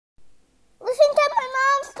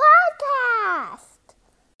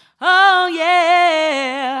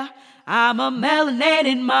a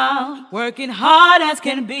melanated mom, working hard as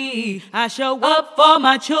can be. I show up for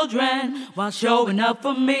my children while showing up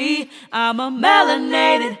for me. I'm a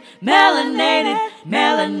melanated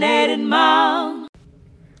mom.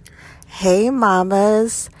 Hey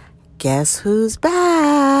mamas, guess who's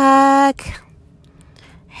back?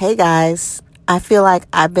 Hey guys, I feel like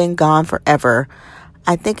I've been gone forever.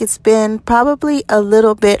 I think it's been probably a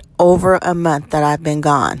little bit over a month that I've been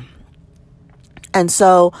gone. And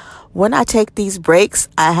so when I take these breaks,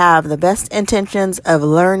 I have the best intentions of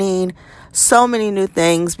learning so many new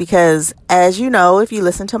things because, as you know, if you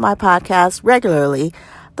listen to my podcast regularly,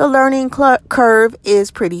 the learning curve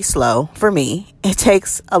is pretty slow for me. It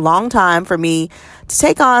takes a long time for me to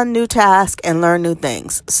take on new tasks and learn new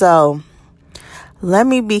things. So let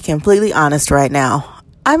me be completely honest right now.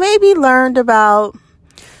 I maybe learned about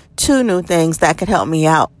 2 new things that could help me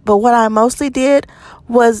out. But what I mostly did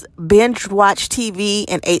was binge watch TV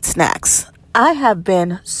and ate snacks. I have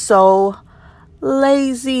been so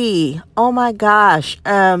lazy. Oh my gosh.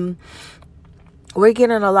 We're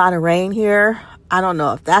getting a lot of rain here. I don't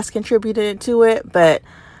know if that's contributed to it, but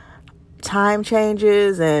time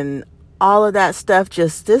changes and all of that stuff,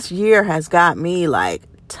 just this year has got me like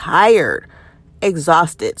tired,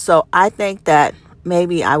 exhausted. So I think that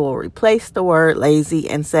maybe I will replace the word lazy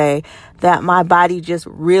and say that my body just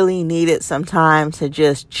really needed some time to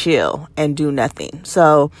just chill and do nothing.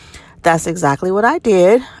 So that's exactly what I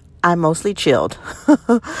did. I mostly chilled.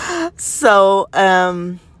 So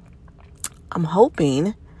I'm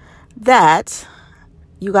hoping that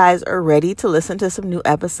you guys are ready to listen to some new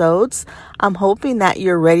episodes. I'm hoping that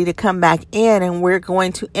you're ready to come back in and we're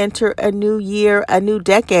going to enter a new year, a new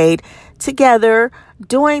decade together,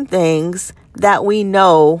 doing things that we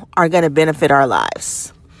know are going to benefit our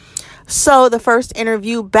lives. So the first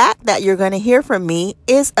interview back that you're going to hear from me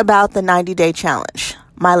is about the 90-day challenge.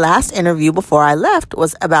 My last interview before I left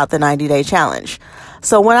was about the 90-day challenge.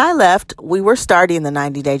 So when I left, we were starting the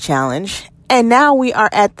 90-day challenge, and now we are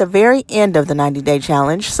at the very end of the 90-day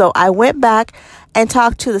challenge. So I went back and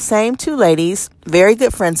talked to the same 2 ladies, very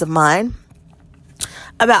good friends of mine,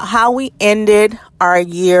 about how we ended our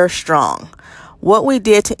year strong, what we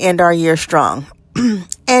did to end our year strong.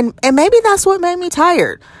 and maybe that's what made me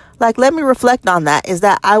tired. Like, let me reflect on that, is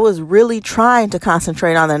that I was really trying to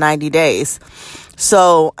concentrate on the 90 days.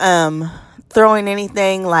 So, throwing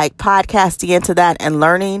anything like podcasting into that and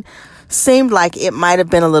learning seemed like it might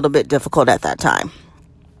have been a little bit difficult at that time.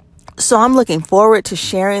 So I'm looking forward to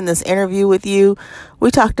sharing this interview with you.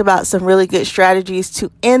 We talked about some really good strategies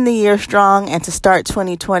to end the year strong and to start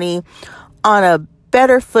 2020 on a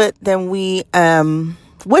better foot than we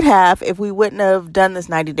would have if we wouldn't have done this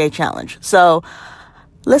 90-day challenge. So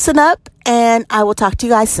listen up, and I will talk to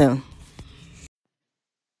you guys soon.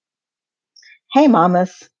 Hey,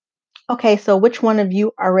 mamas. Okay, so which one of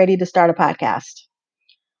you are ready to start a podcast?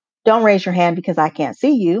 Don't raise your hand because I can't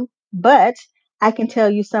see you, but I can tell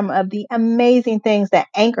you some of the amazing things that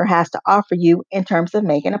Anchor has to offer you in terms of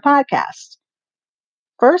making a podcast.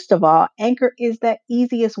 First of all, Anchor is the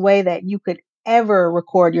easiest way that you could ever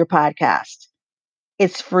record your podcast.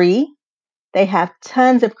 It's free. They have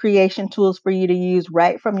tons of creation tools for you to use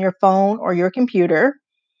right from your phone or your computer.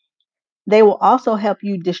 They will also help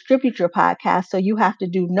you distribute your podcast so you have to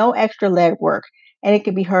do no extra legwork, and it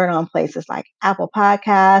can be heard on places like Apple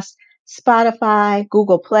Podcasts, Spotify,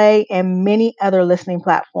 Google Play, and many other listening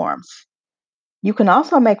platforms. You can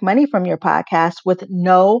also make money from your podcast with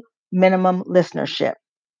no minimum listenership.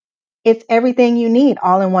 It's everything you need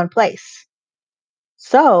all in one place.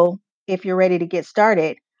 So, if you're ready to get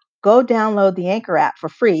started, go download the Anchor app for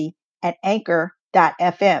free at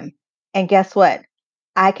anchor.fm. And guess what?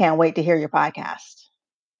 I can't wait to hear your podcast.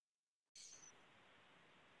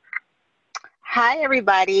 Hi,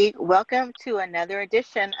 everybody. Welcome to another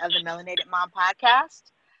edition of the Melanated Mom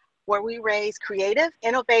Podcast, where we raise creative,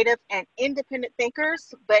 innovative, and independent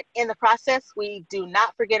thinkers, but in the process, we do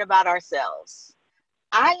not forget about ourselves.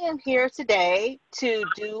 I am here today to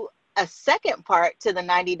do a second part to the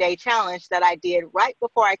 90-day challenge that I did right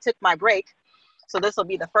before I took my break. So this will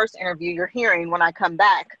be the first interview you're hearing when I come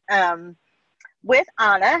back with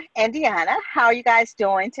Anna and Deanna. How are you guys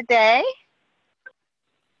doing today?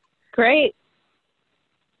 Great.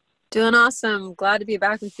 Doing awesome. Glad to be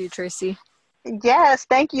back with you, Tracy. Yes,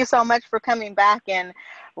 thank you so much for coming back and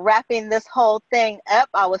wrapping this whole thing up.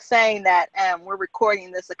 I was saying that we're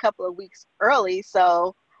recording this a couple of weeks early,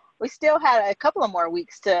 so we still had a couple of more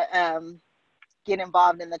weeks to get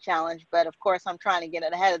involved in the challenge. But of course, I'm trying to get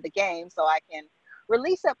it ahead of the game so I can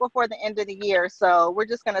release it before the end of the year. So we're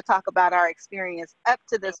just going to talk about our experience up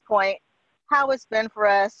to this point, how it's been for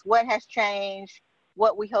us, what has changed,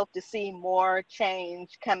 what we hope to see more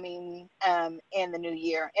change coming in the new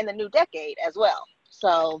year, in the new decade as well.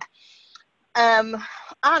 So, Anna,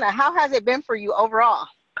 how has it been for you overall?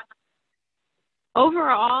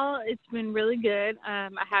 Overall, it's been really good. I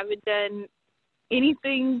haven't done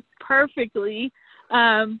anything perfectly,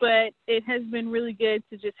 but it has been really good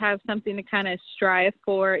to just have something to kind of strive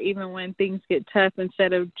for, even when things get tough,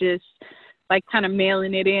 instead of just like kind of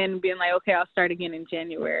mailing it in and being like, okay, I'll start again in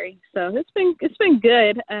January. So it's been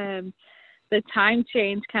good. The time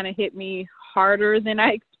change kind of hit me harder than I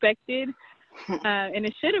expected, and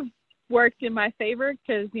it should have worked in my favor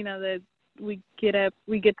because we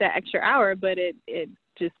get that extra hour, but it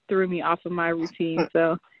just threw me off of my routine.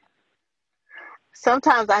 So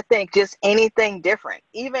sometimes I think just anything different,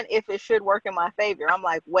 even if it should work in my favor, I'm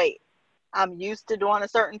like, wait, I'm used to doing a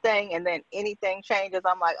certain thing, and then anything changes,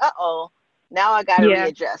 I'm like, uh-oh, now I got to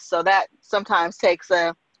readjust. So that sometimes takes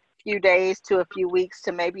a few days to a few weeks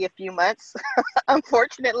to maybe a few months,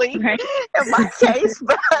 unfortunately, right, in my case.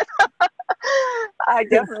 But I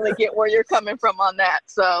definitely get where you're coming from on that.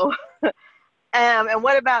 So, and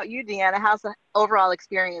what about you, Deanna? How's the overall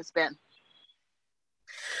experience been?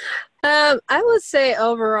 I would say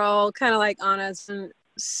overall, kind of like Anna, it's been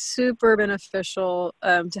super beneficial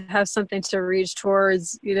to have something to reach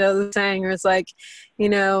towards. The saying is like,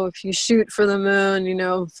 if you shoot for the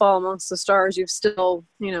moon, fall amongst the stars, you're still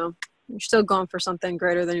going for something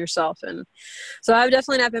greater than yourself. And so I've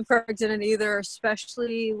definitely not been perfect in it either,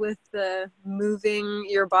 especially with the moving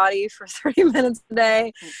your body for 30 minutes a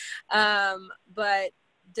day. But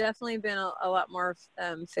definitely been a lot more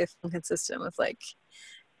faithful and consistent with like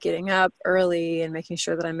getting up early and making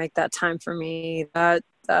sure that I make that time for me. That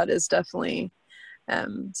is definitely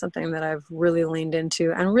something that I've really leaned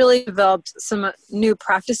into and really developed some new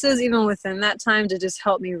practices even within that time to just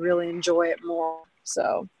help me really enjoy it more.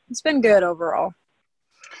 So it's been good overall.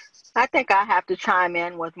 I think I have to chime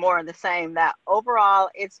in with more of the same, that overall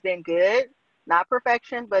it's been good. Not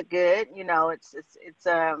perfection, but good. It's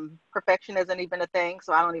perfection isn't even a thing,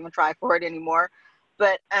 so I don't even try for it anymore.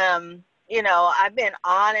 But I've been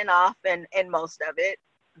on and off in most of it.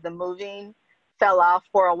 The moving fell off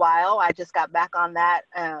for a while. I just got back on that.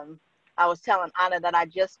 I was telling Anna that I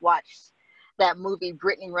just watched that movie,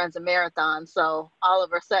 Brittany Runs a Marathon. So all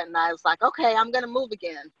of a sudden I was like, okay, I'm going to move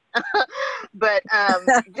again. But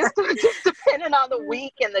just depending on the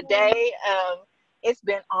week and the day, it's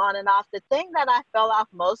been on and off. The thing that I fell off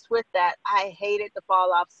most with, that I hated to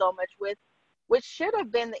fall off so much with, which should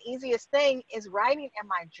have been the easiest thing, is writing in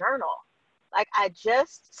my journal. Like, I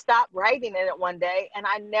just stopped writing in it one day and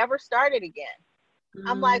I never started again.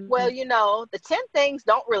 I'm like, well, the 10 things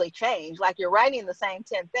don't really change. Like, you're writing the same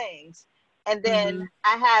 10 things. And then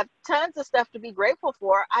I have tons of stuff to be grateful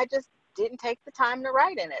for. I just didn't take the time to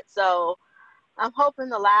write in it. So I'm hoping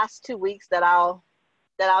the last 2 weeks that I'll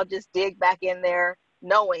just dig back in there,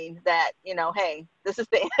 knowing that, hey, this is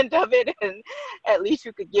the end of it, and at least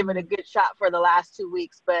you could give it a good shot for the last 2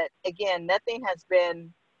 weeks. But again, nothing has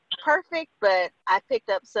been perfect, but I picked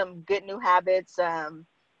up some good new habits.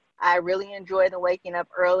 I really enjoy the waking up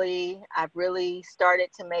early. I've really started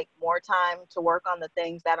to make more time to work on the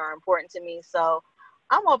things that are important to me. So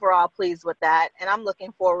I'm overall pleased with that, and I'm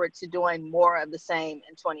looking forward to doing more of the same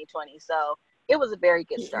in 2020. So it was a very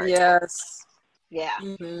good start. Yes. Yeah.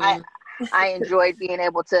 I enjoyed being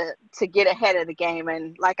able to get ahead of the game.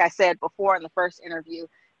 And like I said before in the first interview,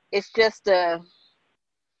 it's just a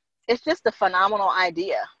phenomenal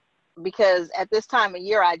idea, because at this time of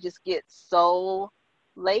year, I just get so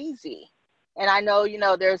lazy. And I know,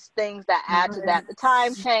 there's things that add to that, the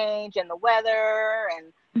time change and the weather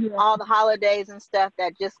and all the holidays and stuff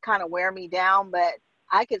that just kind of wear me down. But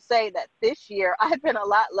I could say that this year I've been a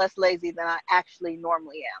lot less lazy than I actually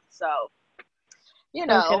normally am. So,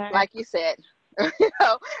 like you said,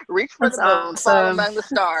 reach for the moon, awesome. Fall among the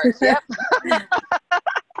stars. Yep.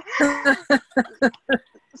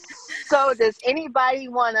 So does anybody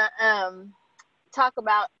want to talk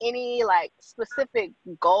about any like specific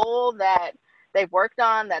goal that they've worked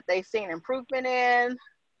on that they've seen improvement in?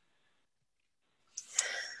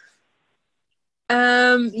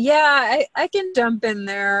 I can jump in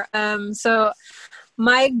there. So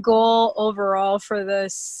my goal overall for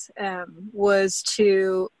this was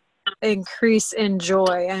to increase in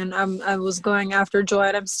joy, and I was going after joy,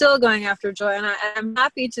 and I'm still going after joy, and I'm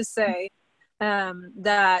happy to say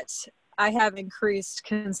that I have increased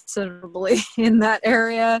considerably in that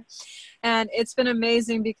area. And it's been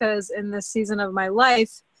amazing because in this season of my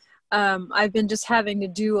life, I've been just having to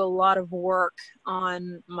do a lot of work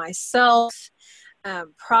on myself,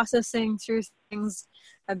 processing through things.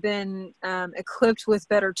 I've been equipped with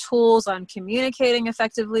better tools on communicating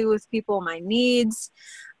effectively with people, my needs.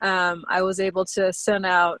 I was able to send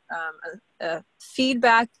out a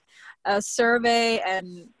feedback survey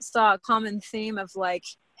and saw a common theme of like,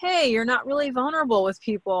 hey, you're not really vulnerable with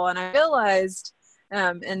people. And I realized,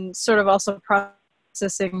 and sort of also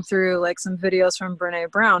processing through like some videos from Brene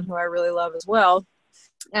Brown, who I really love as well.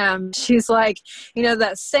 She's like, you know,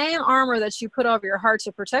 that same armor that you put over your heart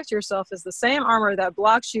to protect yourself is the same armor that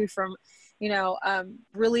blocks you from, you know,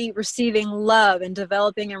 really receiving love and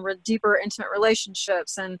developing and deeper intimate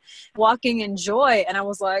relationships and walking in joy. And I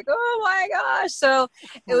was like, oh my gosh. So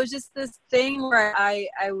it was just this thing where I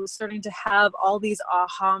was starting to have all these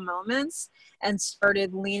aha moments and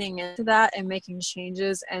started leaning into that and making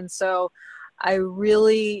changes. And so I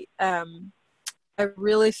really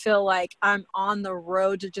feel like I'm on the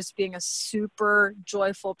road to just being a super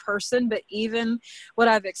joyful person. But even what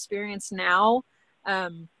I've experienced now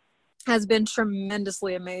has been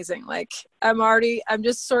tremendously amazing. Like I'm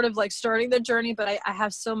just sort of like starting the journey, but I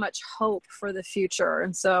have so much hope for the future.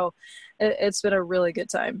 And so it's been a really good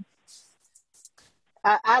time.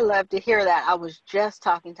 I love to hear that. I was just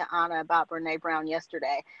talking to Anna about Brene Brown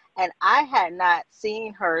yesterday, and I had not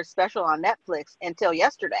seen her special on Netflix until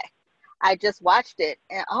yesterday. I just watched it,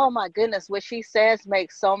 and oh my goodness, what she says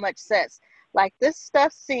makes so much sense. Like, this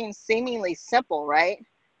stuff seems seemingly simple, right?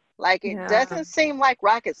 Like, it doesn't seem like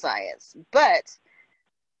rocket science, but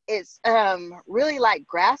it's really like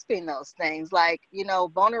grasping those things. Like, you know,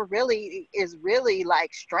 vulnerability is really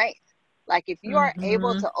like strength. Like, if you are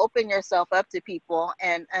able to open yourself up to people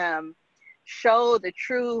and show the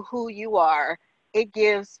true who you are, it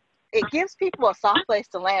gives people a soft place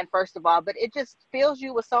to land, first of all, but it just fills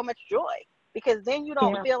you with so much joy, because then you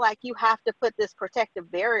don't feel like you have to put this protective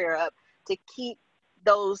barrier up to keep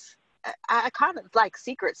those, I kind of like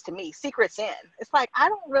secrets in. It's like, I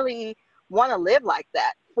don't really want to live like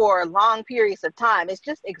that for long periods of time. It's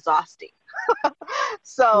just exhausting.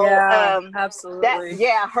 So absolutely.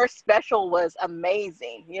 Her special was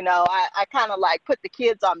amazing. You know, I kind of like put the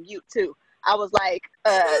kids on mute too. I was like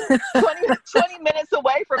 20 minutes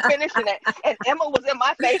away from finishing it, and Emma was in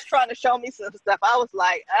my face trying to show me some stuff. I was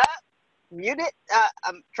like, mute it.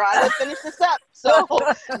 I'm trying to finish this up. So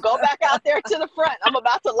go back out there to the front. I'm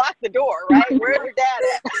about to lock the door, right? Where's your dad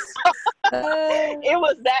at? It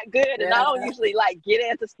was that good. And I don't usually like get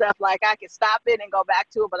into stuff like I can stop it and go back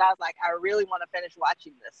to it, but I was like, I really want to finish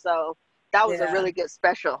watching this. So that was a really good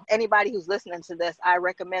special. Anybody who's listening to this, I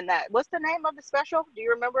recommend that. What's the name of the special? Do you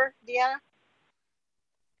remember, Deanna?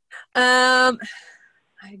 I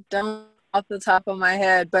don't off the top of my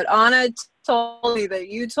head, but Anna told me that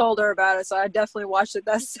you told her about it, so I definitely watched it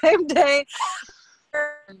that same day.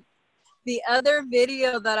 The other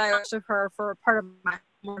video that I watched of her for part of my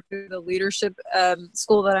homework through the leadership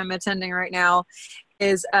school that I'm attending right now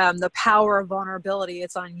is The Power of Vulnerability.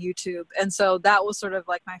 It's on YouTube. And so that was sort of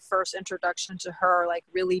like my first introduction to her, like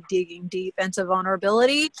really digging deep into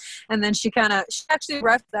vulnerability. And then she actually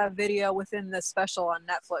refed that video within this special on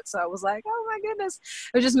Netflix. So I was like, oh my goodness.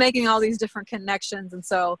 It was just making all these different connections. And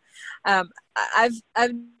so I've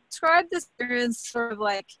described this experience sort of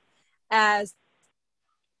like as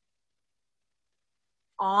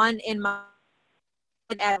on in my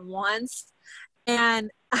at once. And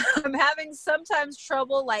I'm having sometimes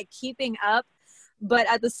trouble like keeping up, but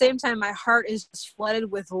at the same time, my heart is just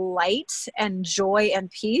flooded with light and joy and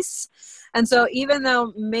peace. And so even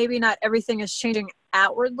though maybe not everything is changing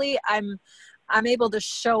outwardly, I'm able to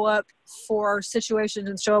show up for situations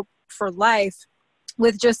and show up for life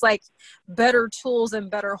with just like better tools and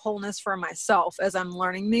better wholeness for myself as I'm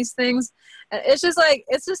learning these things. It's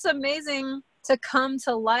just amazing to come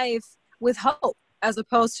to life with hope, as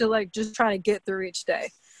opposed to like just trying to get through each day.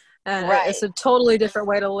 And it's a totally different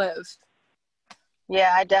way to live.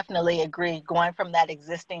 Yeah, I definitely agree. Going from that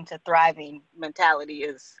existing to thriving mentality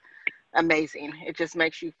is amazing. It just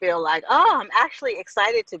makes you feel like, oh, I'm actually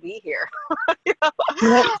excited to be here. You know?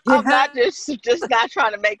 I'm not just not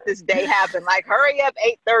trying to make this day happen. Like, hurry up,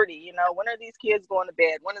 8:30. You know, when are these kids going to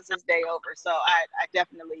bed? When is this day over? So I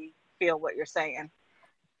definitely feel what you're saying.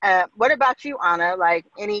 What about you, Anna? Like,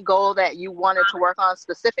 any goal that you wanted to work on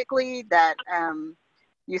specifically that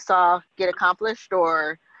you saw get accomplished,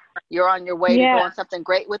 or you're on your way to doing something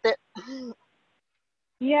great with it?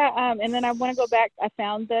 Yeah, and then I want to go back. I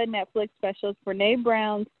found the Netflix specials, Brene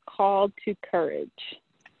Brown's Call to Courage.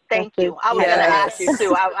 Thank you. I was going to ask you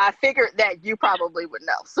too. I figured that you probably would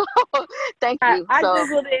know. So thank you. I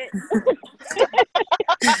Googled it.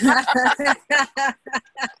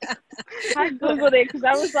 I Googled it because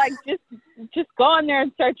I was like, just just go on there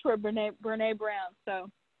and search for Brene Brown. So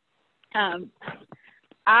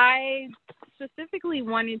I specifically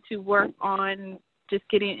wanted to work on just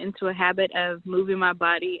getting into a habit of moving my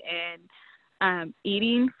body and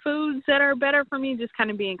eating foods that are better for me, just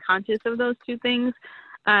kind of being conscious of those two things.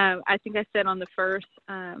 I think I said on the first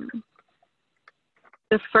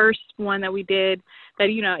one that we did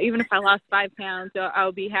that, you know, even if I lost 5 pounds,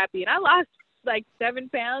 I'll be happy. And I lost like 7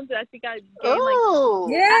 pounds. I think I gained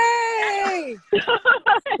Yay!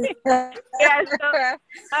 Yeah, so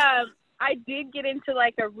I did get into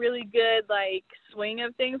like a really good like swing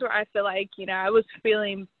of things where I feel like, you know, I was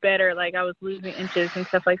feeling better, like I was losing inches and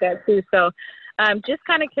stuff like that too. So just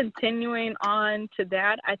kind of continuing on to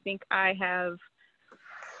that, I think I have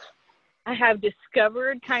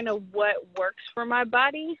discovered kind of what works for my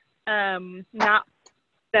body. Not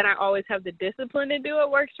that I always have the discipline to do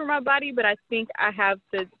what works for my body, but I think I have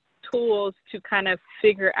the tools to kind of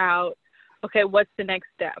figure out, okay, what's the next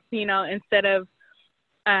step? You know, instead of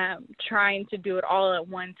trying to do it all at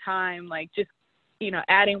one time, like just, you know,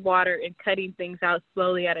 adding water and cutting things out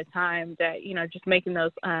slowly at a time, that, you know, just making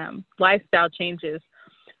those lifestyle changes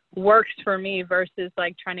works for me versus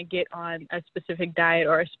like trying to get on a specific diet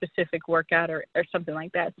or a specific workout or something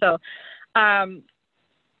like that. So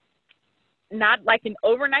not like an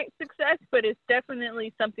overnight success, but it's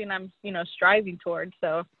definitely something I'm, you know, striving towards.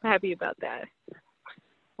 So happy about that.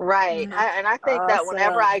 Right. And I think that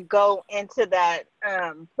whenever I go into that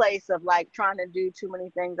place of like trying to do too many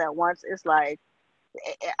things at once, it's like,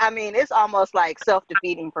 I mean, it's almost like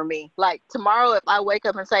self-defeating for me. Like tomorrow, if I wake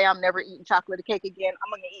up and say I'm never eating chocolate cake again,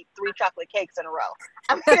 I'm going to eat 3 chocolate cakes in a row.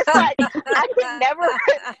 I mean, it's like,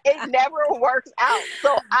 it never works out.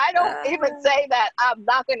 So I don't even say that I'm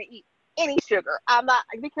not going to eat any sugar. I'm not,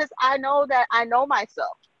 because I know that I know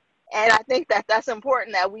myself. And I think that that's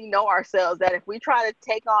important, that we know ourselves, that if we try to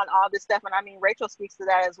take on all this stuff, and I mean, Rachel speaks to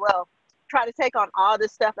that as well, try to take on all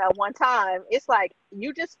this stuff at one time, it's like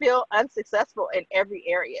you just feel unsuccessful in every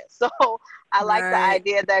area. So I like the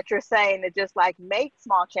idea that you're saying, to just like make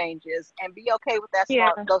small changes and be okay with that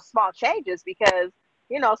those small changes, because,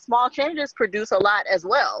 you know, small changes produce a lot as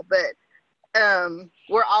well. But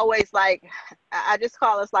we're always like, I just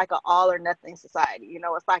call us like an all or nothing society. You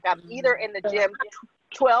know, it's like I'm either in the gym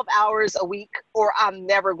 12 hours a week or I'm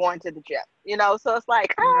never going to the gym, you know? So it's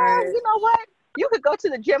like, you know what? You could go to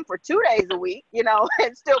the gym for 2 days a week, you know,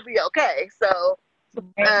 and still be okay. So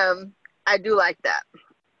I do like that.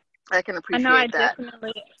 I can appreciate that.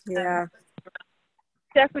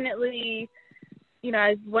 Definitely, you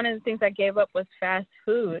know, one of the things I gave up was fast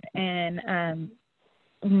food, and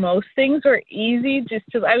most things were easy just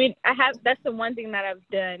to, I mean, that's the one thing that I've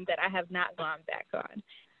done that I have not gone back on.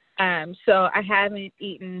 So I haven't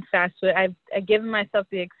eaten fast food. I've given myself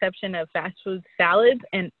the exception of fast food salads,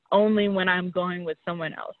 and only when I'm going with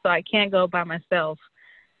someone else. So I can't go by myself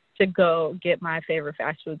to go get my favorite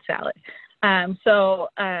fast food salad. So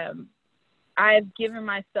I've given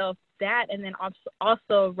myself that, and then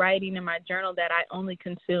also writing in my journal that I only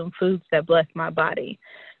consume foods that bless my body.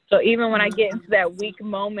 So even when I get into that weak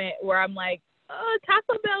moment where I'm like, oh,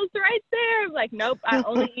 Taco Bell's right there, I'm like, nope, I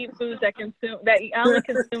only eat foods I only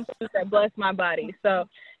consume foods that bless my body. So,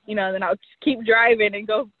 you know, then I'll just keep driving and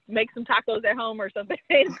go make some tacos at home or something.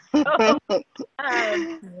 So,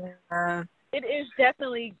 it is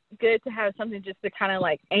definitely good to have something just to kind of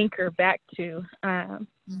like anchor back to.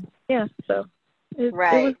 So it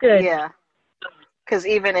was good. Yeah. Because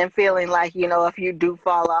even in feeling like, you know, if you do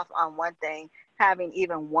fall off on one thing, having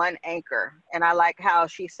even one anchor. And I like how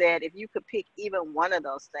she said, if you could pick even one of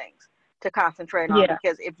those things to concentrate on,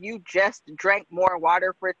 because if you just drank more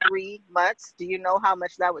water for 3 months, do you know how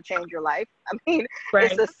much that would change your life? I mean,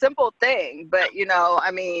 it's a simple thing, but, you know, I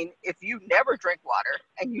mean, if you never drink water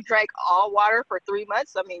and you drank all water for 3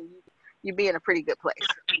 months, I mean, you'd be in a pretty good place.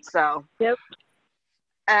 So, the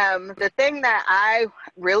thing that I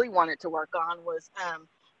really wanted to work on was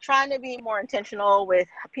trying to be more intentional with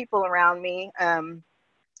people around me,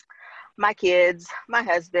 my kids, my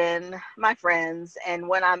husband, my friends, and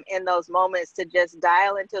when I'm in those moments, to just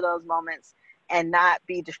dial into those moments and not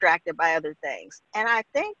be distracted by other things. And I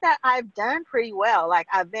think that I've done pretty well. Like,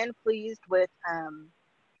 I've been pleased with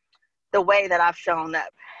the way that I've shown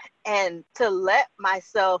up, and to let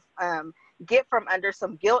myself get from under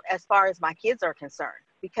some guilt as far as my kids are concerned,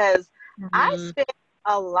 because I spend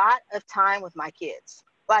a lot of time with my kids.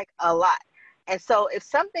 Like a lot. And so if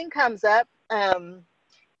something comes up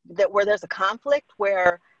that where there's a conflict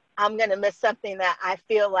where I'm going to miss something that I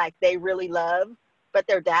feel like they really love, but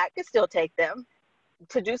their dad could still take them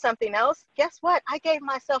to do something else, guess what? I gave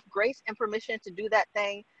myself grace and permission to do that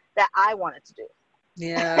thing that I wanted to do.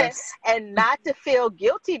 Yes. And not to feel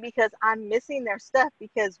guilty because I'm missing their stuff,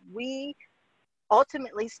 because we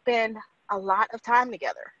ultimately spend a lot of time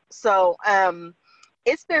together. So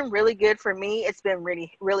it's been really good for me. It's been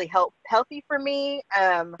really, really healthy for me.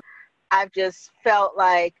 I've just felt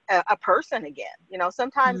like a person again. You know,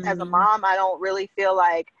 sometimes as a mom, I don't really feel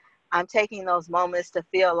like I'm taking those moments to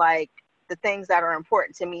feel like the things that are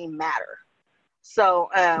important to me matter. So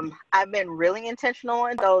I've been really intentional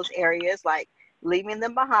in those areas, like leaving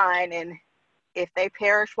them behind. And if they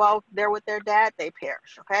perish while they're with their dad, they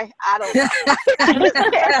perish. Okay. I don't know.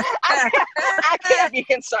 I can't be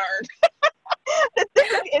concerned. The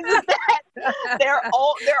thing is that they're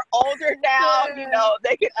older now, you know,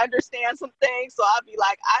 they can understand some things. So I'll be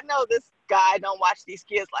like, I know this guy don't watch these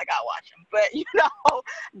kids like I watch them, but you know,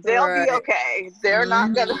 they'll be okay. They're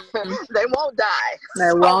not gonna, they won't die.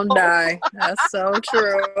 They won't die. That's so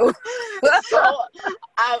true. So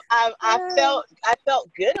I felt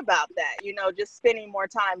good about that, you know, just spending more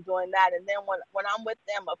time doing that. And then when I'm with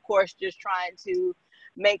them, of course, just trying to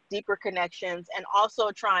make deeper connections, and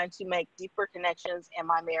also trying to make deeper connections in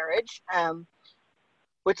my marriage,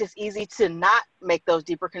 which is easy to not make those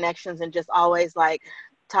deeper connections and just always like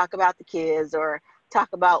talk about the kids or talk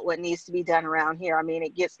about what needs to be done around here. I mean,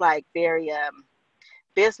 it gets like very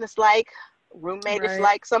business-like, roommate-ish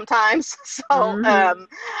like sometimes. So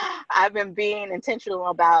I've been being intentional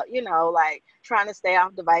about, you know, like trying to stay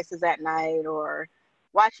off devices at night, or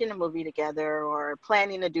watching a movie together, or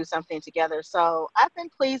planning to do something together. So I've been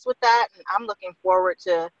pleased with that, and I'm looking forward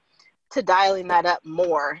to dialing that up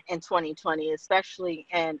more in 2020, especially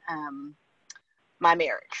in my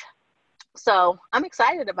marriage. So I'm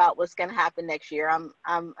excited about what's going to happen next year. I'm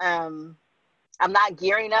not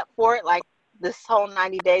gearing up for it like this whole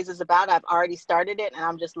 90 days is about. I've already started it, and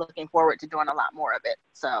I'm just looking forward to doing a lot more of it.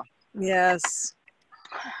 So yes.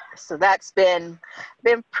 So that's been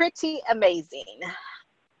pretty amazing.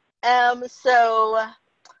 So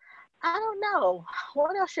I don't know.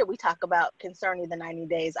 What else should we talk about concerning the 90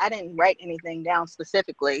 days? I didn't write anything down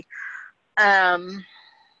specifically. Let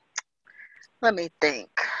me think.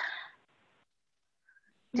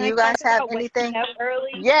 Do you guys have anything?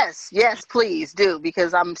 Yes, please do,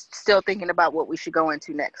 because I'm still thinking about what we should go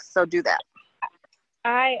into next. So do that.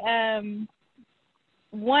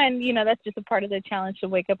 One, you know, that's just a part of the challenge to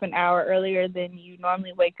wake up an hour earlier than you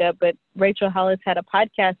normally wake up. But Rachel Hollis had a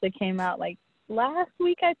podcast that came out like last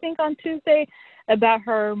week, I think on Tuesday, about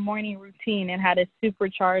her morning routine and how to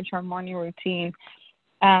supercharge her morning routine.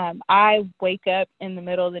 I wake up in the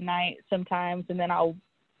middle of the night sometimes, and then I'll,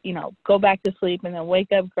 you know, go back to sleep and then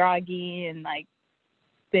wake up groggy and like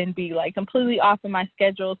then be like completely off of my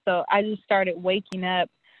schedule. So I just started waking up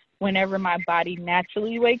whenever my body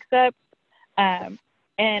naturally wakes up.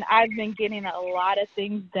 And I've been getting a lot of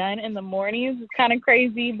things done in the mornings. It's kind of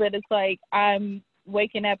crazy, but it's like I'm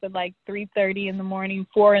waking up at like 3:30 in the morning,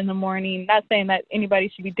 4 in the morning. Not saying that anybody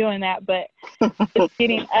should be doing that, but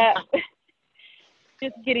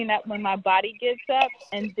just getting up when my body gets up,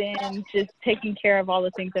 and then just taking care of all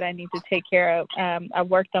the things that I need to take care of. I've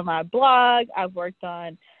worked on my blog. I've worked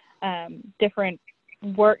on different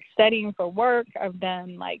studying for work. I've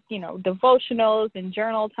done like, you know, devotionals and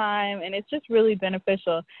journal time, and it's just really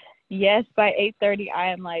beneficial. Yes, by 8:30 I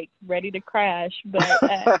am like ready to crash, but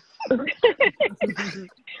I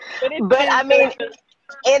mean,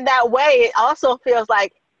 in that way, it also feels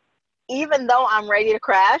like even though I'm ready to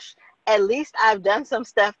crash, at least I've done some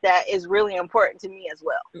stuff that is really important to me as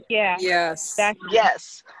well. Yeah. Yes. Exactly.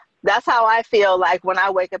 Yes. That's how I feel like when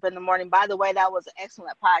I wake up in the morning. By the way, that was an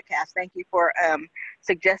excellent podcast. Thank you for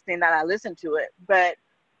suggesting that I listen to it. But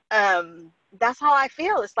that's how I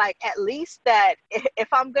feel. It's like, at least that if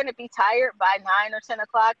I'm going to be tired by 9 or 10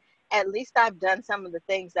 o'clock, at least I've done some of the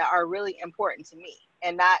things that are really important to me,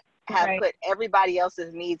 and not have put everybody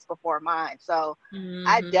else's needs before mine. So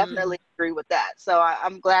I definitely agree with that. So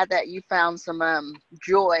I'm glad that you found some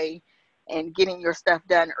joy in getting your stuff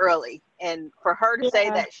done early. And for her to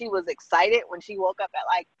say that she was excited when she woke up at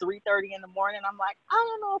like 3:30 in the morning, I'm like, I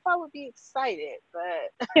don't know if I would be excited,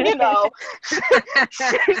 but you know,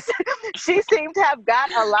 she seemed to have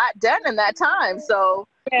got a lot done in that time. So,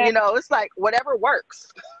 you know, it's like whatever works.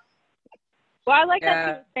 Well, I like that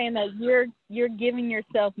you were saying that you're giving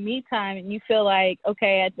yourself me time, and you feel like,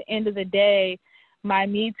 okay, at the end of the day, my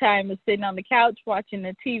me time is sitting on the couch watching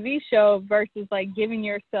a TV show, versus like giving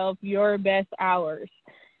yourself your best hours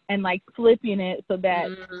and like flipping it so that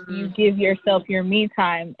you give yourself your me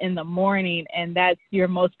time in the morning, and that's your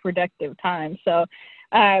most productive time. So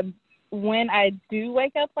when I do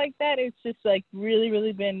wake up like that, it's just like really,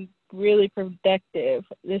 really been really productive.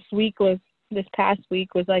 This past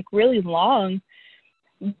week was like really long,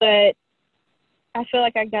 but I feel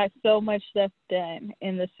like I got so much stuff done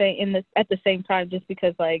at the same time, just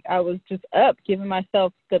because like I was just up giving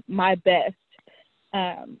myself my best,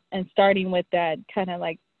 and starting with that, kind of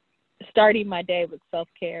like starting my day with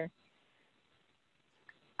self-care.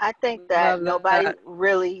 I think that nobody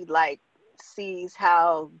really like sees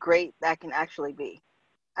how great that can actually be.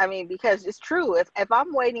 I mean, because it's true. If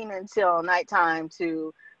I'm waiting until nighttime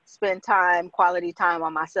to spend quality time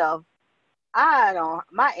on myself,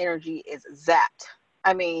 my energy is zapped.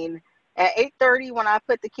 I mean, at 8:30 when I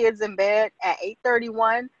put the kids in bed, at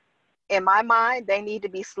 8:31, in my mind, they need to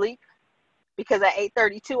be asleep, because at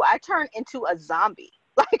 8:32, I turn into a zombie.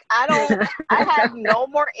 Like I have no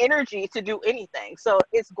more energy to do anything. So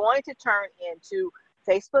it's going to turn into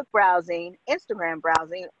Facebook browsing, Instagram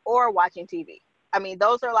browsing, or watching TV. I mean,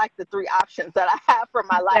 those are like the three options that I have for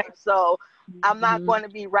my life. So I'm not going to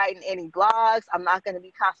be writing any blogs. I'm not going to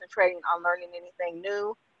be concentrating on learning anything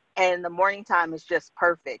new. And the morning time is just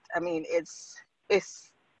perfect. I mean, it's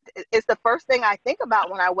the first thing I think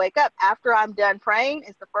about when I wake up. After I'm done praying,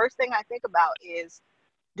 it's the first thing I think about is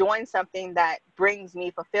doing something that brings me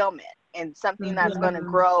fulfillment and something that's going to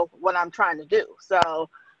grow what I'm trying to do. So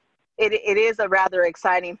it is a rather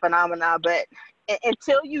exciting phenomenon, but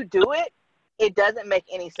until you do it, it doesn't make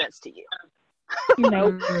any sense to you.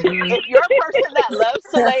 Nope. If you're a person that loves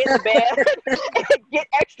to lay in the bed and get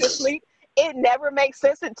extra sleep, it never makes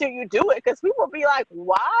sense until you do it, because people will be like,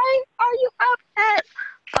 why are you up at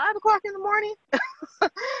 5 o'clock in the morning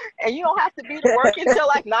and you don't have to be to work until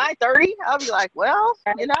like 9:30? I'll be like, well,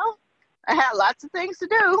 you know, I had lots of things to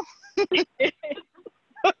do.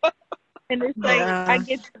 And it's like, I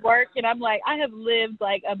get to work and I'm like, I have lived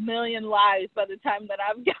like a million lives by the time that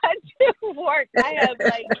I've got to work.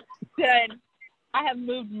 I have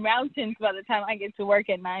moved mountains by the time I get to work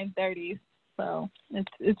at 9:30. So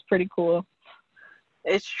it's pretty cool.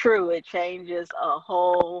 It's true. It changes a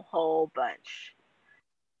whole bunch.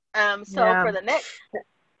 For the next,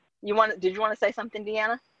 did you want to say something,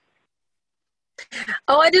 Deanna?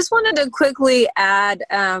 Oh, I just wanted to quickly add,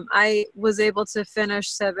 I was able to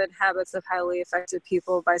finish 7 Habits of Highly Effective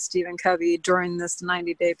People by Stephen Covey during this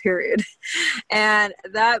 90-day period. And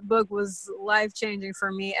that book was life-changing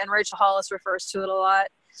for me. And Rachel Hollis refers to it a lot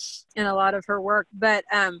in a lot of her work. But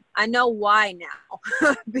I know why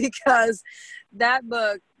now, because that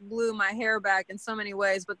book blew my hair back in so many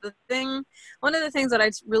ways. But one of the things that I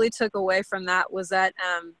really took away from that was that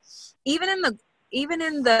even in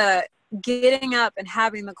the getting up and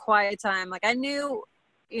having the quiet time, like I knew,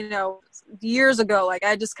 years ago, like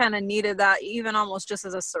I just kind of needed that, even almost just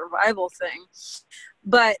as a survival thing.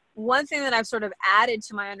 But one thing that I've sort of added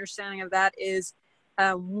to my understanding of that is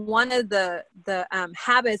one of the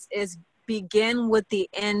habits is begin with the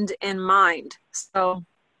end in mind. So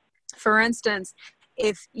for instance,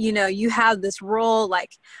 if you have this role,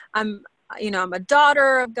 like I'm a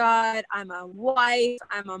daughter of God, I'm a wife,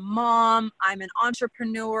 I'm a mom, I'm an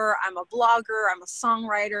entrepreneur, I'm a blogger, I'm a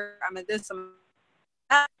songwriter, I'm a this, I'm a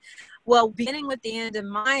that. Well, beginning with the end in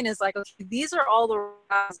mind is like, okay, these are all the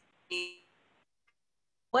roles.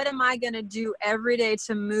 What am I going to do every day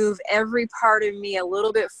to move every part of me a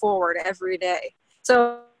little bit forward every day?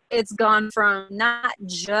 So it's gone from not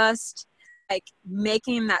just like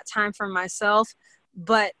making that time for myself,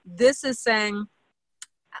 but this is saying,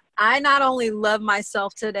 I not only love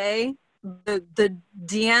myself today, the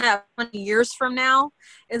Deanna 20 years from now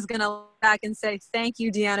is going to look back and say, thank you,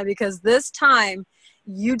 Deanna, because this time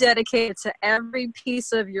you dedicated to every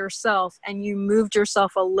piece of yourself and you moved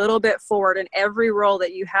yourself a little bit forward in every role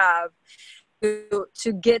that you have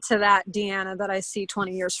to get to that Deanna that I see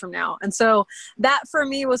 20 years from now. And so that for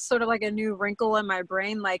me was sort of like a new wrinkle in my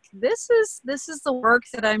brain. Like this is the work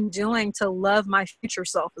that I'm doing to love my future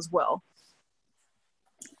self as well.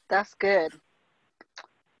 That's good.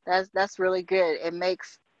 That's really good. It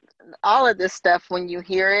makes all of this stuff, when you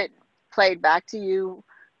hear it played back to you,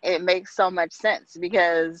 it makes so much sense,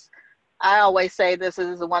 because I always say, this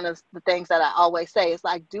is one of the things that I always say, it's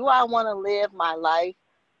like, do I want to live my life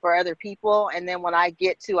for other people? And then when I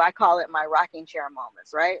call it my rocking chair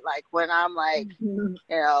moments, right? Like when I'm like,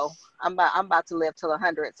 I'm about to live till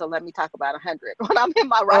 100. So let me talk about 100. When I'm in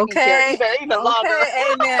my rocking chair, even longer.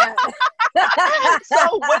 Amen.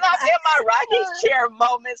 So when I'm in my rocking chair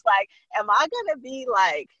moments, like, am I going to be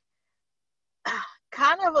like,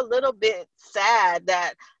 kind of a little bit sad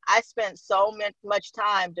that I spent so much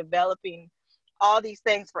time developing all these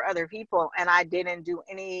things for other people and I didn't do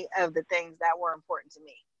any of the things that were important to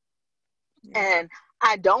me? And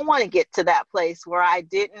I don't want to get to that place where I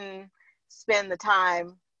didn't spend the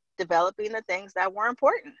time developing the things that were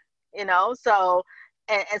important, So,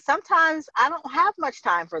 And sometimes I don't have much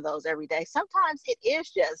time for those every day. Sometimes it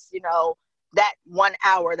is just, that 1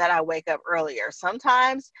 hour that I wake up earlier.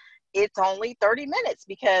 Sometimes it's only 30 minutes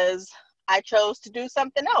because I chose to do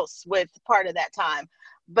something else with part of that time.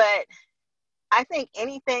 But I think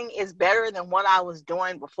anything is better than what I was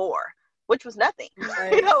doing before, which was nothing.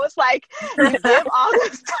 Right. It's like you give all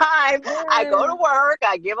this time. I go to work.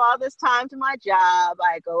 I give all this time to my job.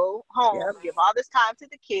 I go home, give all this time to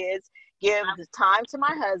the kids, give the time to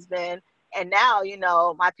my husband. And now,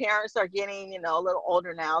 my parents are getting, a little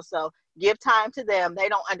older now. So give time to them. They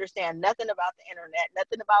don't understand nothing about the internet,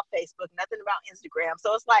 nothing about Facebook, nothing about Instagram.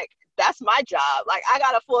 So it's like, that's my job. Like, I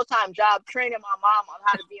got a full-time job training my mom on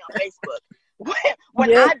how to be on Facebook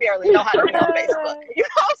when I barely know how to be on Facebook.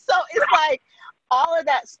 So it's like all of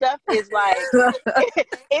that stuff is like,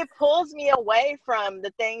 it pulls me away from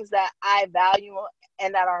the things that I value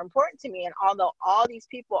and that are important to me. And although all these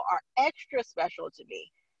people are extra special to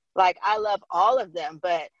me, like, I love all of them,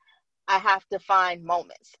 but I have to find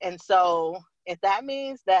moments. And so if that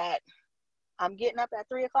means that I'm getting up at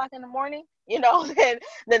 3:00 in the morning,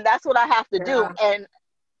 then that's what I have to do. And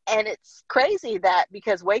it's crazy that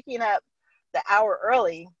because waking up the hour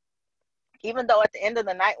early, even though at the end of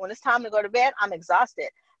the night, when it's time to go to bed, I'm exhausted,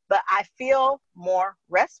 but I feel more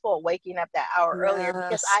restful waking up that hour earlier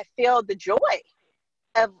because I feel the joy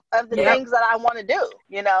of the things that I want to do,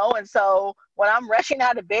 and so when I'm rushing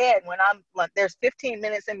out of bed, when I'm like, there's 15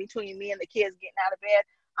 minutes in between me and the kids getting out of bed,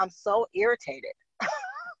 I'm so irritated.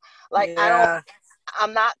 Like,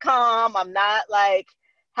 I'm not calm. I'm not like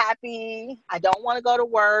happy. I don't want to go to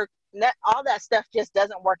work. All that stuff just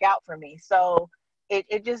doesn't work out for me. So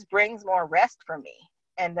it just brings more rest for me.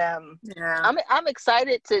 And I'm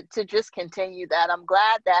excited to just continue that. I'm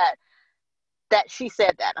glad that she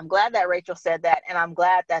said that. I'm glad that Rachel said that. And I'm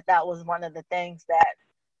glad that was one of the things that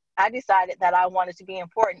I decided that I wanted to be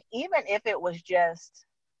important, even if it was just,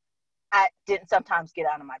 I didn't sometimes get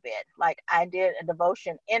out of my bed. Like, I did a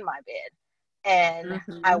devotion in my bed and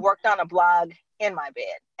I worked on a blog in my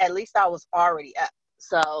bed. At least I was already up.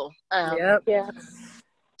 So, I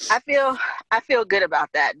feel good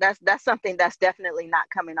about that. That's something that's definitely not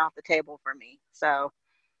coming off the table for me. So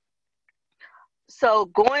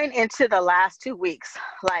going into the last 2 weeks,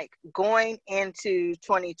 like going into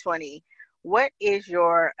 2020, what is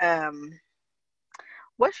your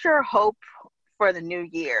what's your hope for the new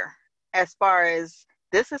year as far as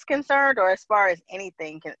this is concerned, or as far as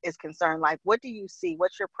anything is concerned? Like, what do you see?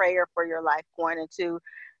 What's your prayer for your life going into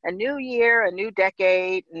a new year, a new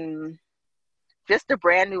decade, and just a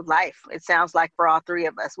brand new life? It sounds like for all three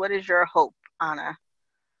of us. What is your hope, Anna?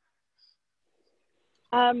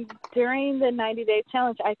 During the 90-day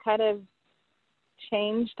challenge, I kind of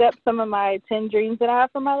changed up some of my 10 dreams that I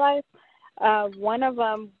have for my life. One of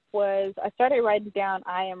them was I started writing down,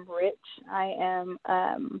 I am rich.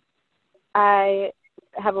 I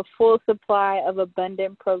have a full supply of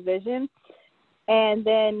abundant provision. And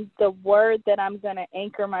then the word that I'm going to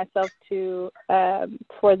anchor myself to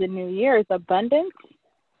for the new year is abundance.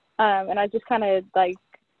 And I just kind of like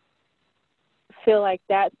feel like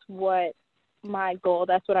that's what my goal,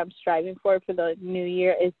 that's what I'm striving for the new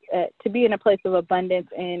year, is to be in a place of abundance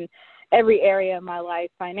in every area of my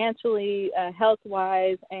life, financially,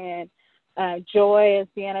 health-wise, and joy, as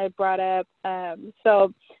Deanna brought up.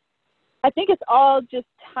 So I think it's all just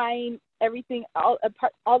tying everything, all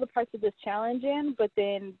the parts of this challenge in, but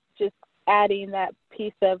then just adding that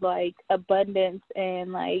piece of like abundance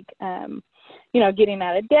and like, getting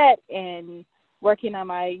out of debt and working on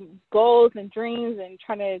my goals and dreams and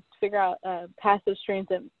trying to figure out passive streams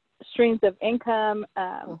of income.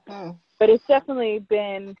 But it's definitely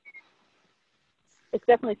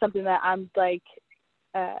something that I'm like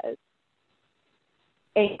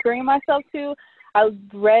anchoring myself to. I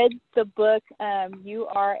read the book, You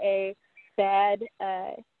Are a Bad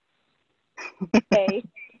A.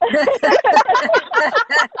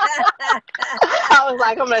 I was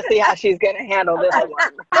like, I'm going to see how she's going to handle this one.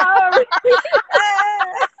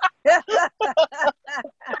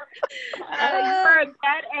 For a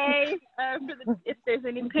bad A, if there's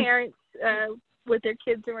any parents with their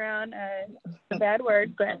kids around, a bad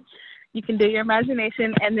word, but you can do your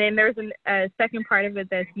imagination. And then there's a second part of it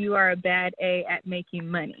that's you are a bad A at making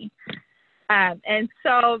money. And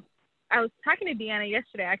so I was talking to Deanna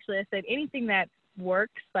yesterday, actually. I said anything that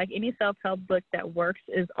works, like any self-help book that works,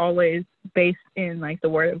 is always based in like the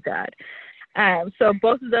Word of God. So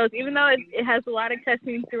both of those, even though it has a lot of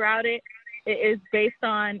cussing throughout it, it is based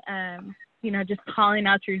on, just calling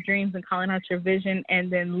out your dreams and calling out your vision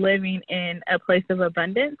and then living in a place of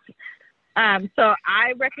abundance. So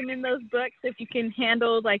I recommend those books if you can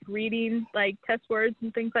handle like reading like test words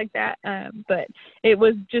and things like that. But it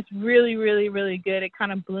was just really, really, really good. It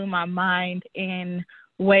kind of blew my mind in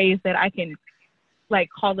ways that I can like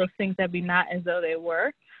call those things that be not as though they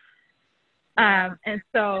were. And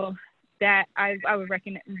so that I would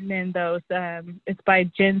recommend those. It's by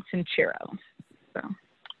Jen Sincero. So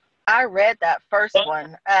I read that first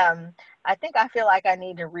one. I think I feel like I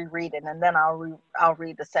need to reread it, and then I'll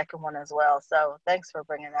read the second one as well. So thanks for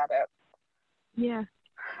bringing that up. yeah.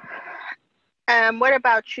 What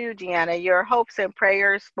about you, Deanna? Your hopes and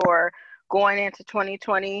prayers for going into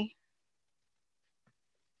 2020?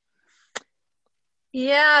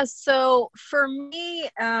 Yeah, so for me,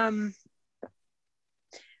 the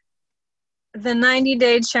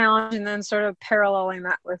 90-day challenge, and then sort of paralleling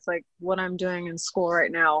that with like what I'm doing in school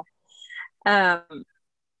right now.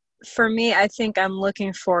 For me, I think I'm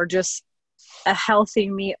looking for just a healthy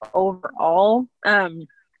me overall,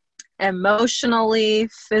 emotionally,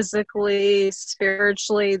 physically,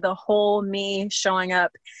 spiritually, the whole me showing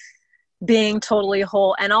up, being totally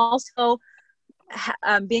whole, and also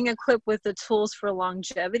being equipped with the tools for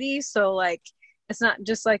longevity. So like, it's not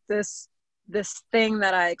just like this thing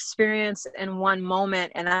that I experience in one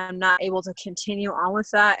moment and I'm not able to continue on with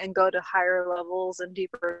that and go to higher levels and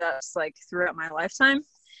deeper depths like throughout my lifetime.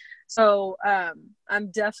 So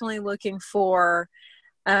I'm definitely looking for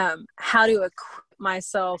how to equip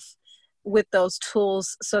myself with those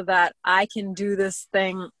tools so that I can do this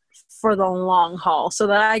thing for the long haul, so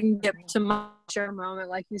that I can get to my share moment,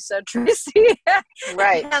 like you said, Tracy.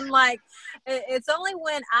 Right. And like, it's only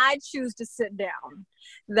when I choose to sit down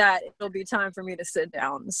that it'll be time for me to sit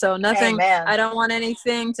down. So nothing, Amen. I don't want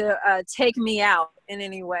anything to take me out in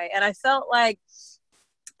any way. And I felt like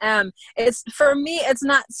it's, for me, it's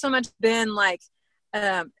not so much been like,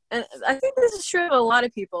 and I think this is true of a lot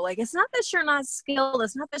of people. Like, it's not that you're not skilled.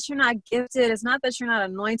 It's not that you're not gifted. It's not that you're not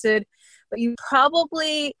anointed, but you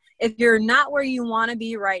probably, if you're not where you want to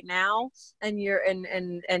be right now and you're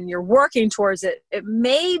and you're working towards it, it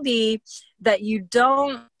may be that you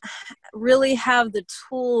don't really have the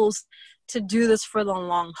tools to do this for the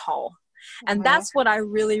long haul. And that's what I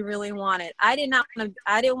really, really wanted. I didn't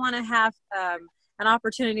want to have an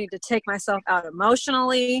opportunity to take myself out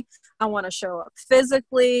emotionally. I want to show up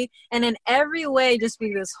physically and in every way just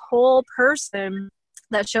be this whole person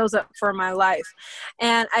that shows up for my life.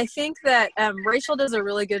 And I think that Rachel does a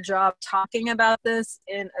really good job talking about this,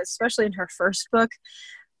 especially in her first book.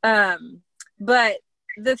 But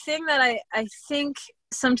the thing that I think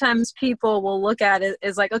sometimes people will look at it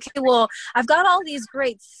is like, okay, well, I've got all these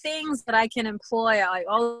great things that I can employ, like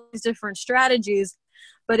all these different strategies.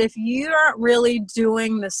 But if you aren't really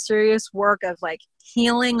doing the serious work of like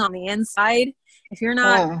healing on the inside, if you're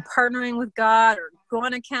not partnering with God or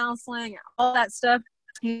going to counseling, all that stuff,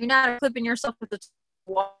 you're not equipping yourself with the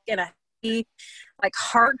walk in a like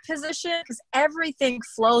heart position, because everything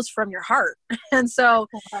flows from your heart. And so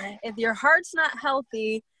if your heart's not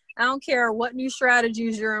healthy, I don't care what new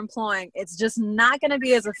strategies you're employing, it's just not going to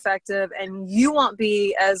be as effective and you won't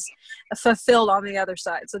be as fulfilled on the other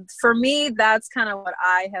side. So for me, that's kind of what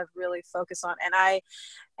I have really focused on.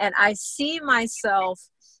 And I see myself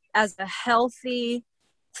as a healthy,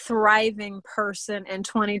 thriving person in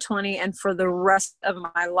 2020 and for the rest of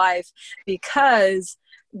my life, because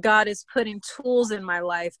God is putting tools in my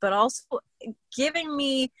life, but also giving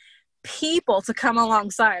me people to come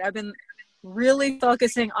alongside. I've been really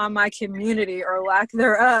focusing on my community or lack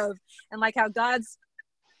thereof, and like how God's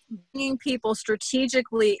bringing people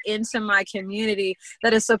strategically into my community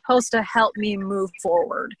that is supposed to help me move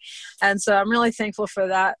forward. And so I'm really thankful for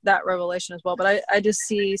that revelation as well. But I just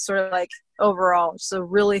see sort of like overall just a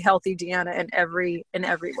really healthy Deanna in every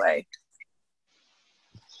way.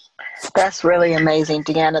 That's really amazing,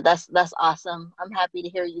 Deanna. That's awesome. I'm happy to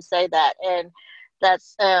hear you say that. And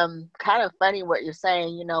that's kind of funny what you're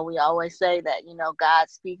saying. You know, we always say that, you know, God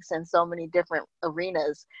speaks in so many different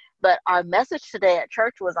arenas, but our message today at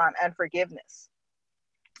church was on unforgiveness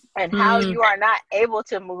and how you are not able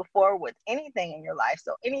to move forward with anything in your life.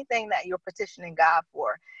 So anything that you're petitioning God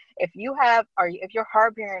for, if you have, or if you're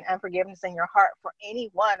harboring unforgiveness in your heart for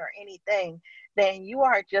anyone or anything, then you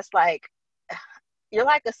are just like, you're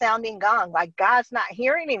like a sounding gong. Like, God's not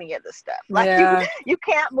hearing any of this stuff. Like you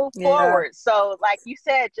can't move forward. So like you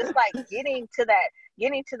said, just like getting to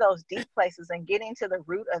those deep places and getting to the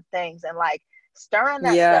root of things and like stirring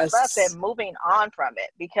that stuff up and moving on from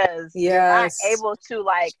it, because you're not able to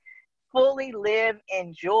like fully live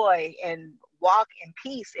in joy and walk in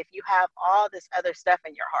peace if you have all this other stuff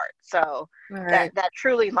in your heart. So that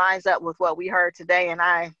truly lines up with what we heard today. And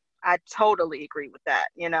I I totally agree with that.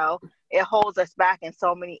 You know, it holds us back in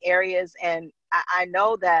so many areas. And I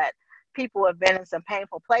know that people have been in some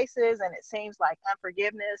painful places, and it seems like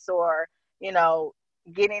unforgiveness or, you know,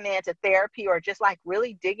 getting into therapy or just like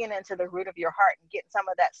really digging into the root of your heart and getting some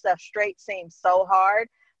of that stuff straight seems so hard.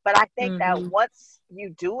 But I think that once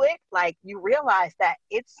you do it, like, you realize that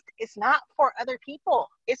it's not for other people,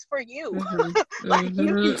 it's for you. Like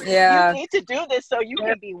you need to do this so you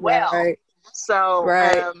can be well. Right. So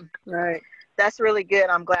Right. that's really good.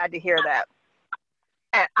 I'm glad to hear that.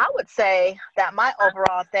 And I would say that my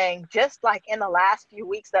overall thing, just like in the last few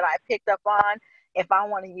weeks that I picked up on, if I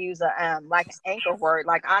want to use a like an anchor word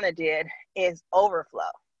like Anna did, is overflow.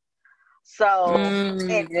 So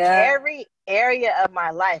in every area of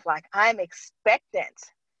my life, like, I'm expectant.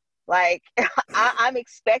 Like I'm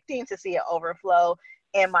expecting to see an overflow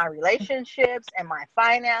in my relationships and my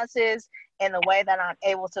finances, in the way that I'm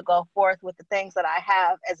able to go forth with the things that I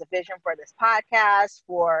have as a vision for this podcast,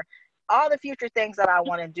 for all the future things that I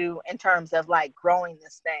want to do in terms of like growing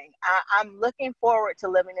this thing. I'm looking forward to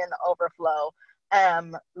living in the overflow.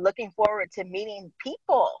 Looking forward to meeting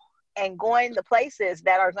people and going to places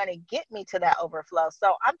that are going to get me to that overflow.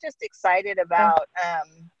 So I'm just excited about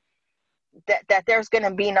that there's going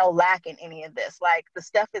to be no lack in any of this. Like, the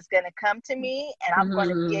stuff is going to come to me, and I'm going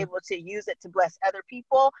to be able to use it to bless other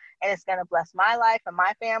people, and it's going to bless my life and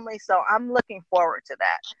my family. So I'm looking forward to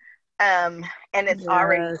that. And it's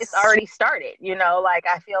already started, you know, like,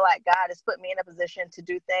 I feel like God has put me in a position to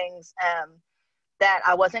do things that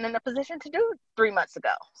I wasn't in a position to do 3 months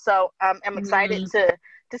ago. So I'm excited to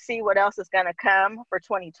see what else is going to come for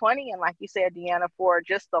 2020. And like you said, Deanna, for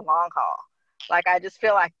just the long haul. Like, I just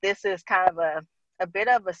feel like this is kind of a bit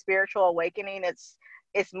of a spiritual awakening. It's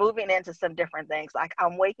moving into some different things. Like,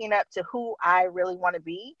 I'm waking up to who I really want to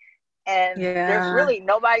be. And there's really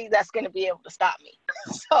nobody that's going to be able to stop me.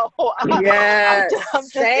 So I'm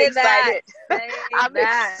just excited. I'm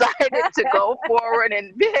excited to go forward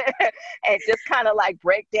and just kind of like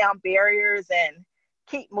break down barriers and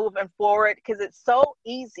keep moving forward, because it's so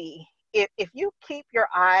easy. If you keep your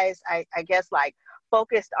eyes, I guess, like,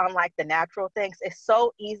 focused on like the natural things, it's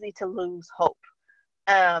so easy to lose hope.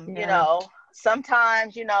 You know,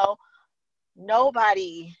 sometimes, you know,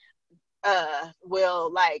 nobody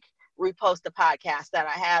will like repost the podcast that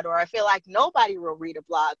I had, or I feel like nobody will read a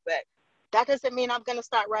blog, but that doesn't mean I'm going to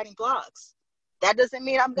start writing blogs. That doesn't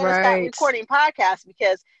mean I'm going to start recording podcasts,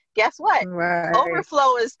 because guess what?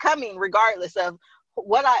 Overflow is coming regardless of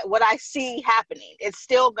what I see happening. It's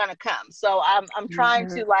still going to come. So I'm trying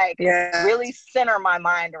to like really center my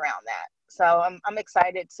mind around that. So I'm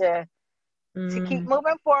excited to keep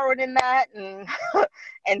moving forward in that, and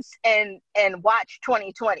watch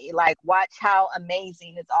 2020, like, watch how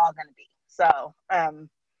amazing it's all going to be. So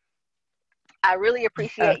I really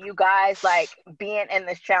appreciate you guys like being in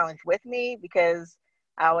this challenge with me, because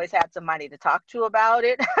I always had somebody to talk to about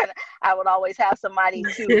it. I would always have somebody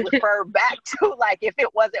to refer back to, like, if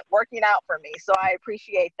it wasn't working out for me. So I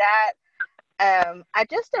appreciate that. I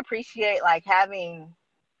just appreciate like having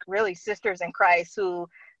really sisters in Christ who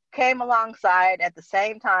came alongside at the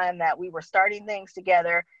same time that we were starting things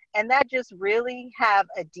together, and that just really have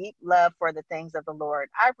a deep love for the things of the Lord.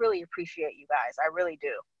 I really appreciate you guys. I really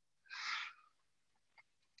do.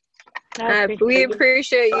 We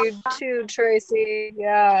appreciate you too, Tracy.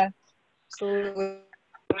 Yeah, absolutely.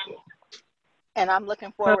 And I'm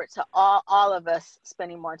looking forward to all of us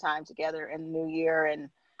spending more time together in the new year and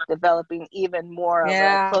developing even more of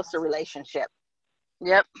a closer relationship.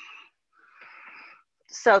 Yep.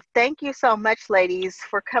 So thank you so much, ladies,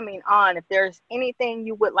 for coming on. If there's anything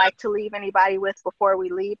you would like to leave anybody with before we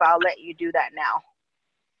leave, I'll let you do that now.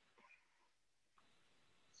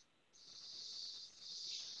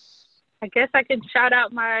 I guess I can shout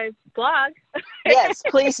out my blog. Yes,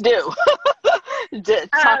 please do.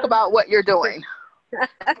 Talk about what you're doing.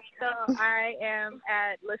 So I am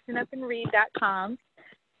at listenupandread.com.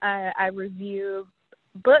 I review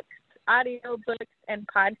books, audio books, and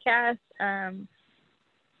podcasts.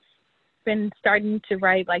 Been starting to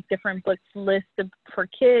write like different books lists for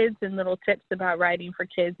kids and little tips about writing for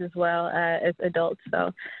kids as well as adults.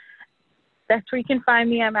 So that's where you can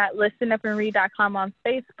find me. I'm at listenupandread.com on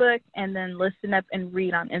Facebook, and then Listen Up and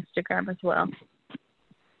Read on Instagram as well.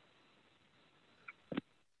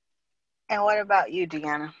 And what about you,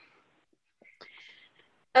 Deanna?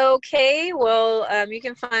 Okay, well, you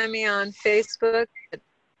can find me on Facebook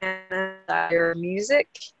at Dire Music,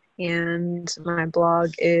 and my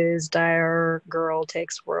blog is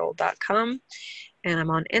diregirltakesworld.com, and I'm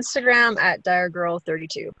on Instagram at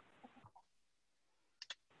diregirl32.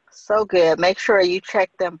 So good. Make sure you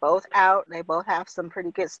check them both out. They both have some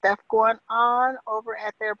pretty good stuff going on over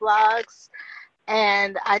at their blogs.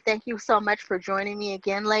 And I thank you so much for joining me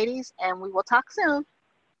again, ladies, and we will talk soon.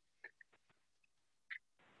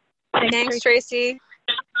 Thanks, Tracy.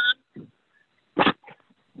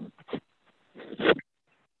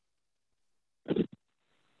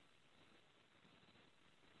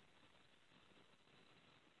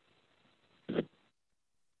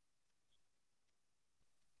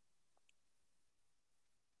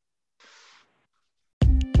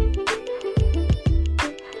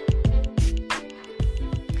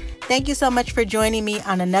 Thank you so much for joining me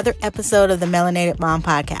on another episode of the Melanated Mom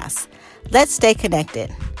Podcast. Let's stay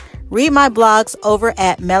connected. Read my blogs over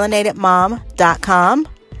at melanatedmom.com.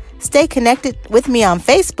 Stay connected with me on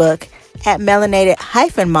Facebook at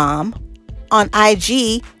melanated-mom, on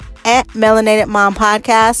IG at Melanated Mom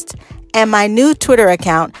Podcast, and my new Twitter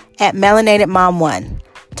account at melanatedmom1.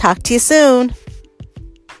 Talk to you soon.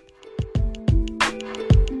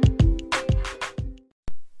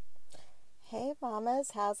 Hey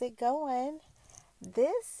mamas, how's it going?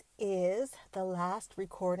 This is the last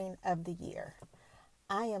recording of the year.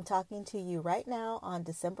 I am talking to you right now on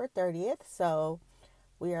December 30th, so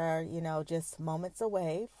we are, just moments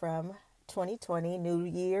away from 2020, new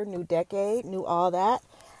year, new decade, new all that.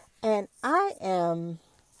 And I'm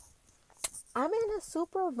in a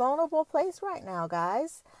super vulnerable place right now,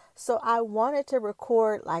 guys. So I wanted to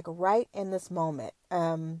record like right in this moment.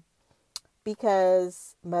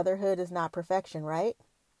 Because motherhood is not perfection, right?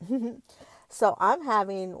 So I'm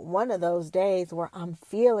having one of those days where I'm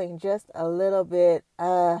feeling just a little bit,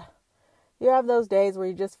 you have those days where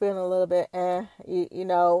you're just feeling a little bit,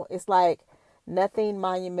 it's like nothing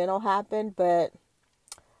monumental happened, but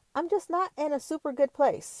I'm just not in a super good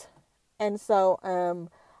place. And so,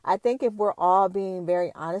 I think if we're all being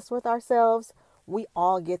very honest with ourselves, we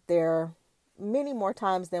all get there many more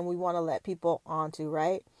times than we want to let people onto,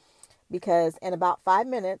 right? Because in about 5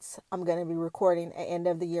 minutes, I'm going to be recording an end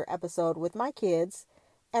of the year episode with my kids,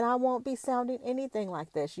 and I won't be sounding anything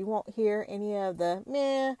like this. You won't hear any of the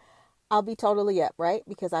meh. I'll be totally up, right?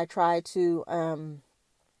 Because I try to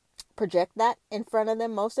project that in front of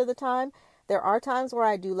them most of the time. There are times where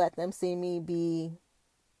I do let them see me be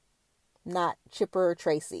not chipper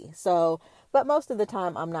Tracy. But most of the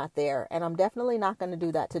time I'm not there, and I'm definitely not going to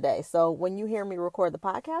do that today. So when you hear me record the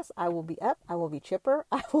podcast, I will be up, I will be chipper,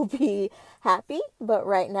 I will be happy. But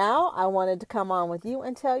right now I wanted to come on with you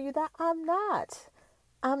and tell you that I'm not.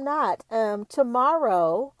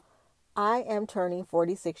 Tomorrow I am turning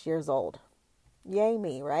 46 years old. Yay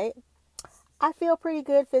me, right? I feel pretty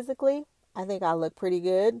good physically. I think I look pretty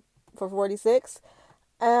good for 46.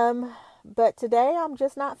 But today I'm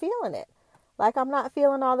just not feeling it. Like I'm not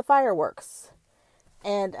feeling all the fireworks.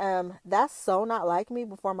 And that's so not like me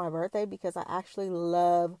before my birthday, because I actually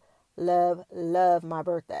love my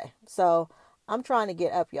birthday. So I'm trying to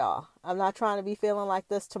get up, y'all. I'm not trying to be feeling like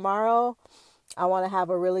this tomorrow. I want to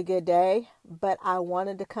have a really good day, but I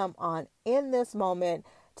wanted to come on in this moment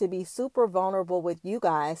to be super vulnerable with you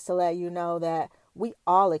guys, to let you know that we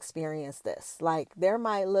all experience this. Like there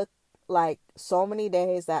might look like so many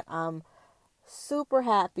days that I'm super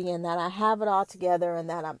happy and that I have it all together and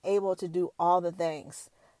that I'm able to do all the things.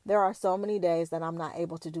 There are so many days that I'm not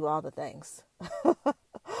able to do all the things.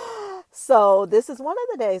 So this is one of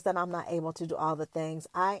the days that I'm not able to do all the things.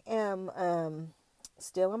 I am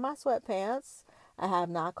still in my sweatpants. I have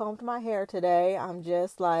not combed my hair today. I'm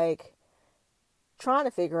just like trying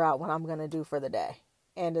to figure out what I'm going to do for the day.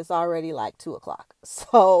 And it's already like 2:00.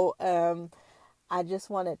 So I just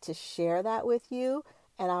wanted to share that with you.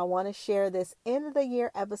 And I want to share this end of the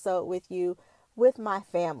year episode with you with my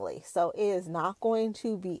family. So it is not going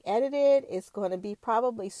to be edited. It's going to be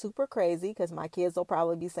probably super crazy because my kids will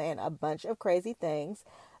probably be saying a bunch of crazy things.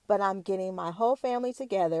 But I'm getting my whole family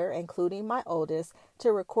together, including my oldest,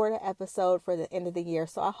 to record an episode for the end of the year.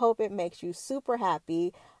 So I hope it makes you super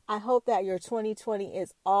happy. I hope that your 2020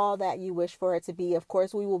 is all that you wish for it to be. Of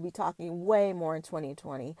course, we will be talking way more in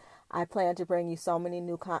 2020. I plan to bring you so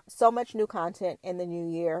much new content in the new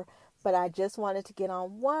year, but I just wanted to get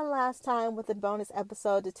on one last time with a bonus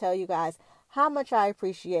episode to tell you guys how much I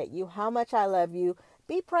appreciate you, how much I love you.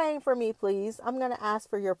 Be praying for me, please. I'm going to ask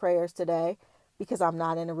for your prayers today because I'm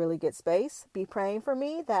not in a really good space. Be praying for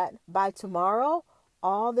me that by tomorrow,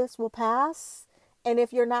 all this will pass. And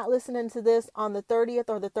if you're not listening to this on the 30th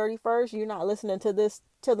or the 31st, you're not listening to this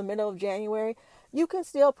till the middle of January, you can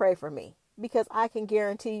still pray for me, because I can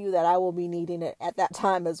guarantee you that I will be needing it at that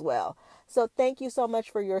time as well. So thank you so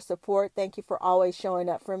much for your support. Thank you for always showing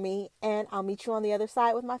up for me. And I'll meet you on the other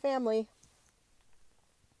side with my family.